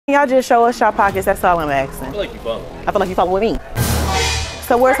Y'all just show us your pockets. That's all I'm asking. I feel like you follow. I feel like you follow with me.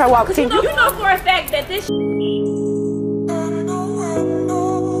 So where's her walk? You know for a fact that this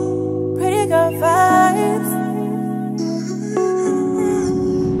Pretty girl vibes.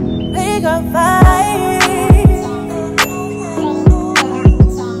 Pretty girl vibes.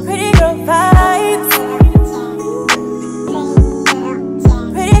 Pretty girl vibes.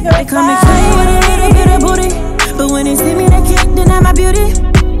 Pretty girl vibes. They call me cute with a little bit of booty, but when they see me, they can't deny my beauty.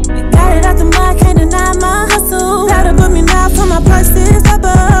 They got it out the mud, can't deny my hustle. Gotta put me now for my price is double,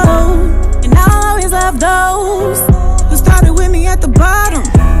 and I'll always love those who started with me at the bottom.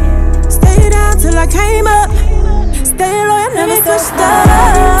 Stay down till I came up. Stay loyal, never switched up.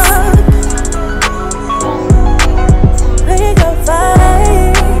 Pretty girl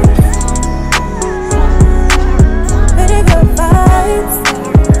vibes. Pretty girl vibes.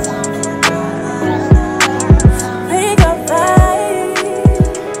 Pretty girl vibes.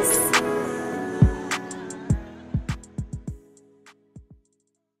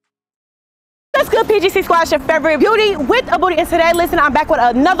 What's good, PGC Squad? It's your favorite beauty with a booty, and today, listen, I'm back with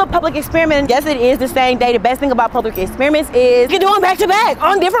another public experiment. Yes, it is the same day. The best thing about public experiments is you can do them back to back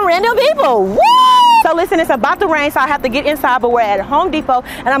on different random people. Woo! So listen, it's about to rain, so I have to get inside, but we're at Home Depot,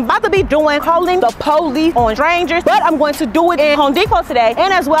 and I'm about to be calling the police on strangers, but I'm going to do it in Home Depot today,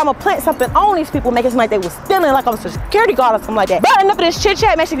 and as well, I'm gonna plant something on these people, make it seem like they was stealing, like I was a security guard or something like that. But enough of this chit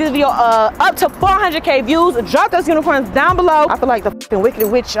chat. Make sure you give this video up to 400K views. Drop those unicorns down below. I feel like the fucking Wicked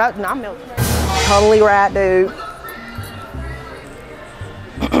Witch. I'm melting. Totally right, dude.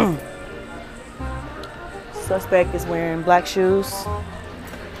 Suspect is wearing black shoes,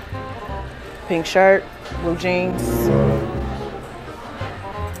 pink shirt, blue jeans.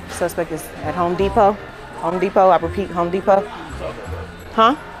 Suspect is at Home Depot. Home Depot, I repeat, Home Depot.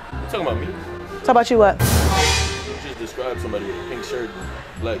 Huh? You talking about me? Talk about you what? You just described somebody with a pink shirt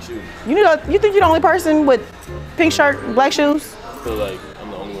and black shoes. You think you're the only person with pink shirt and black shoes? I feel like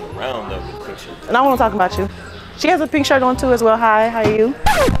I'm the only one around that with pink shirt. And I want to talk about you. She has a pink shirt on too as well. Hi, how are you?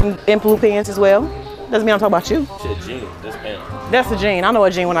 And blue pants as well. Doesn't mean I'm talking about you. She said jeans, that's pants. That's a jean. I know a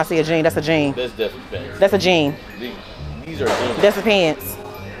jean when I see a jean. That's a jean. That's definitely pants. That's a jean. These are jeans. That's the pants.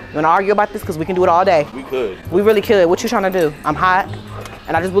 You wanna argue about this? Because we can do it all day. We could. We really could. What you trying to do? I'm hot.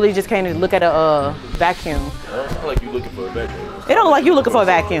 And I just really just came to look at a vacuum. It's not like you looking for a vacuum. It don't look like you looking for a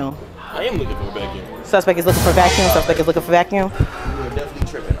vacuum. I am looking for a vacuum. Suspect is looking for vacuum. Suspect is looking for vacuum. You're definitely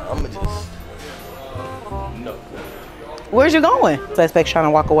tripping. I'ma just... No. Where's you going? Suspect's trying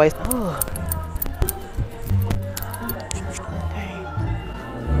to walk away. Oh.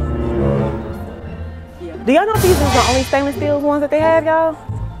 Do y'all know if these are the only stainless steel ones that they have, y'all?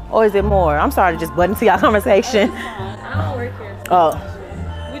 Or is it more? I'm sorry to just butt into y'all conversation. I don't work here. Oh.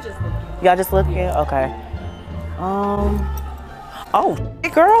 We just look. Y'all just look here? Okay. Oh,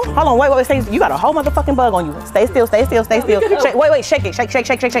 girl. Hold on, wait, stay. You got a whole motherfucking bug on you. Stay still, stay still, stay still. Shake, wait, shake it. Shake.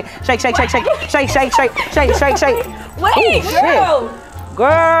 Wait, girl.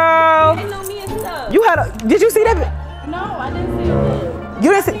 Girl. They know me and stuff. You had a, did you see that? No, I didn't see it.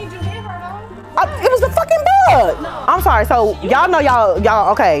 You didn't see? It was the fucking bug. No. I'm sorry. So y'all know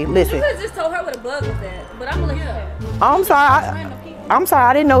y'all. Okay, listen. You could just told her what a bug was at, but I'm gonna look at that. I'm sorry. I'm sorry.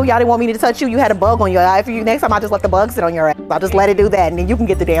 I didn't know y'all didn't want me to touch you. You had a bug on your eye. Next time I just let the bug sit on your ass. I'll just let it do that, and then you can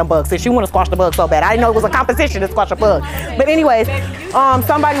get the damn bug. Since you want to squash the bug so bad, I didn't know it was a competition to squash a bug. But anyways,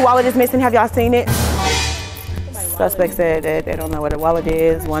 somebody's wallet is missing. Have y'all seen it? Suspect said that they don't know what a wallet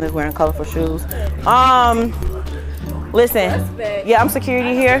is. One is wearing colorful shoes. Listen, yeah, I'm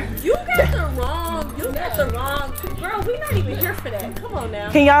security here. You got the wrong, girl, we not even here for that. Come on now.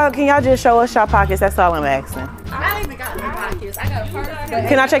 Can y'all just show us your pockets? That's all I'm asking. I don't even got my pockets. I got a purse.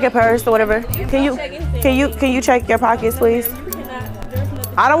 Can I check your purse or whatever? Can you check your pockets, please?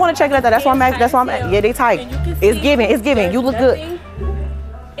 I don't want to check it like that. That's why I'm asking. That's why I'm asking. Yeah, they tight. It's giving. You look good.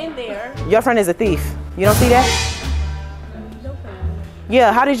 In there. Your friend is a thief. You don't see that?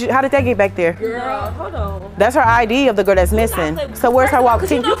 Yeah, how did that get back there? Girl, hold on. That's her ID of the girl that's missing. So where's her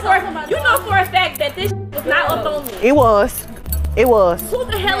wallet? You know for a fact that this was not up on me. It was. Who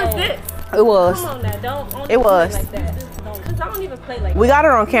the hell is this? It was. Come on now, don't it was. like that. Cause I don't even play like that. We got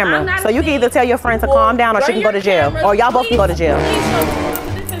her on camera. So you can either tell your friend to calm down or she can go to jail. Or y'all both can go to jail.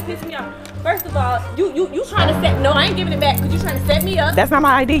 This is pissing me off. First of all, you trying to set, no, I ain't giving it back because you trying to set me up. That's not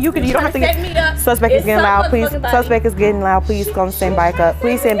my ID. You don't have to set me up. Suspect is getting loud. Please. Suspect is getting loud. Please come stand back up.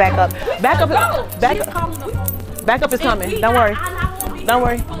 Please stand back up. Back up is coming. Don't worry.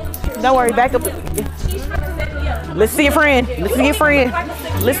 Back up. Listen to your friend.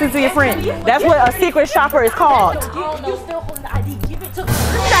 Listen to your friend. That's what a secret shopper is called. You still holding the ID. Give it to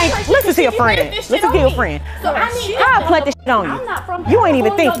her. ain't listen to your friend. Listen to your friend. So I need How I plant this shit on you? I'm not from You ain't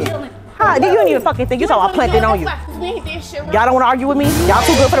even thinking. How you ain't even fucking think. You talking about planting on you. Y'all don't want to argue with me? Y'all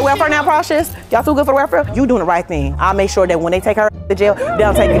too good for the welfare now, Precious? Y'all too good for the welfare? You doing the right thing. I'll make sure that when they take her to jail,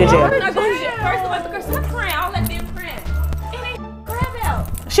 they'll take you to jail. I'm not going to jail. First of all, because stop crying. I'll let them cry. It ain't crap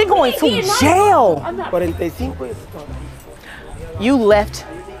out. She going to jail. 45. You left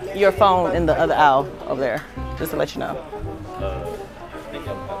your phone in the other aisle over there, just to let you know.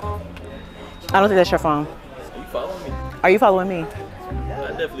 I don't think that's your phone. Are you following me? Are you following me? I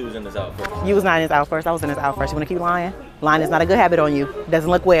definitely was in this out first. You was not in this aisle first. I was in this aisle first. You want to keep lying? Lying is not a good habit on you. Doesn't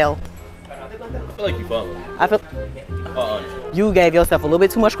look well. I feel like you following me. I feel you gave yourself a little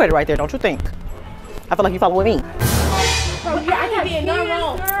bit too much credit right there, don't you think? I feel like you following me. Bro, I can be in no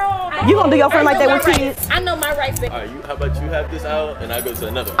wrong. You gonna do your friend like that with kids? I know my rights. Alright, how about you have this out and I go to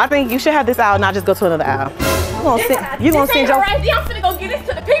another one? I think you should have this aisle, not just go to another aisle. You gonna send your right. I'm finna go get this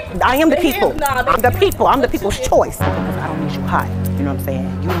to the people. I am the people. I'm the people. I'm the people's choice. Because I don't need you hot. You know what I'm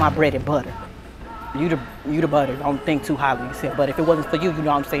saying? You my bread and butter. You the butter. Don't think too highly of yourself. But if it wasn't for you, you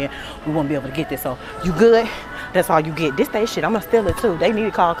know what I'm saying, we wouldn't be able to get this. So you good? That's all you get. This day shit, I'm gonna steal it too. They need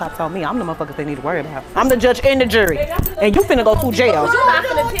to call cops on me. I'm the motherfuckers they need to worry about. I'm the judge and the jury. And you finna go through jail. You're not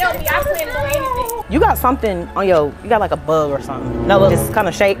finna tell me I plan to do anything. You got something on you got like a bug or something. No, look, just kind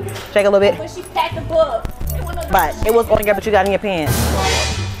of shake a little bit. When she packed the bug. But it was on your, but you got in your pants.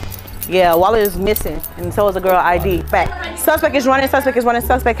 Yeah, wallet is missing, and so is a girl ID. Back. Suspect is running, suspect is running.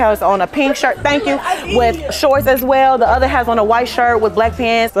 Suspect has on a pink shirt, thank you, with shorts as well. The other has on a white shirt with black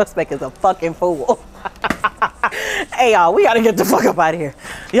pants. Suspect is a fucking fool. Hey, y'all, we gotta get the fuck up out of here.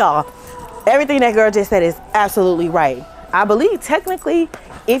 Y'all, everything that girl just said is absolutely right. I believe technically,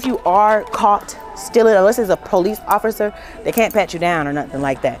 if you are caught stealing, unless it's a police officer, they can't pat you down or nothing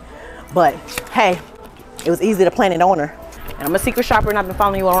like that. But, hey, it was easy to plan it on her. And I'm a secret shopper and I've been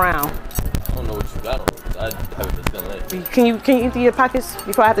following you around. I don't know what you got on. I haven't been stealing anything. Can you empty your pockets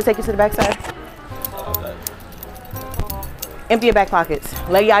before I have to take you to the back side? Okay. Empty your back pockets.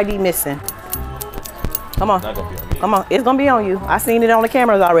 Lady ID missing. Come on. Not gonna be on me. Come on. It's gonna be on you. I seen it on the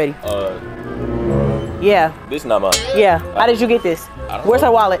cameras already. Yeah. This is not mine. Yeah. How did you get this? Where's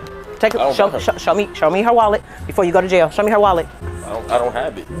her wallet? Take it. Show me her wallet before you go to jail. Show me her wallet. I don't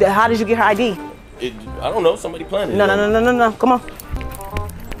have it. How did you get her ID? I don't know. Somebody planted it. No. Come on.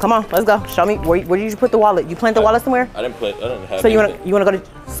 Come on. Let's go. Show me. Where did you put the wallet? You planted the wallet somewhere? I didn't have. So you wanna go to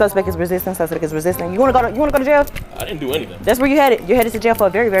suspect is resisting. Suspect is resisting. You wanna go to jail? I didn't do anything. That's where you headed. You're headed to jail for a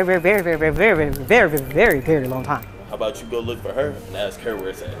very long time. How about you go look for her and ask her where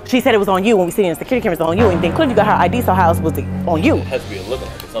it's at? She said it was on you when we seen it in the security cameras on you, and then clearly you got her ID, so how else was it on you? It has to be a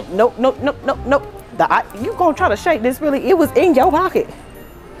lookalike or something. Nope. You gonna try to shake this? Really, it was in your pocket.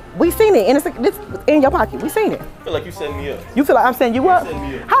 We seen it this in your pocket. We seen it. I feel like you setting me up. You feel like I'm setting you up?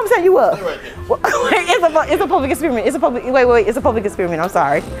 How I'm setting you up? Right It's a public experiment. It's a public. Wait. It's a public experiment. I'm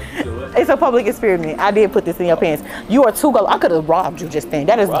sorry. It's a public experiment. I did put this in your pants. You are too go. I could have robbed you just then.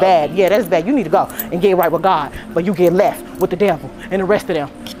 That is bad. Yeah, that is bad. You need to go and get right with God, but you get left with the devil and the rest of them.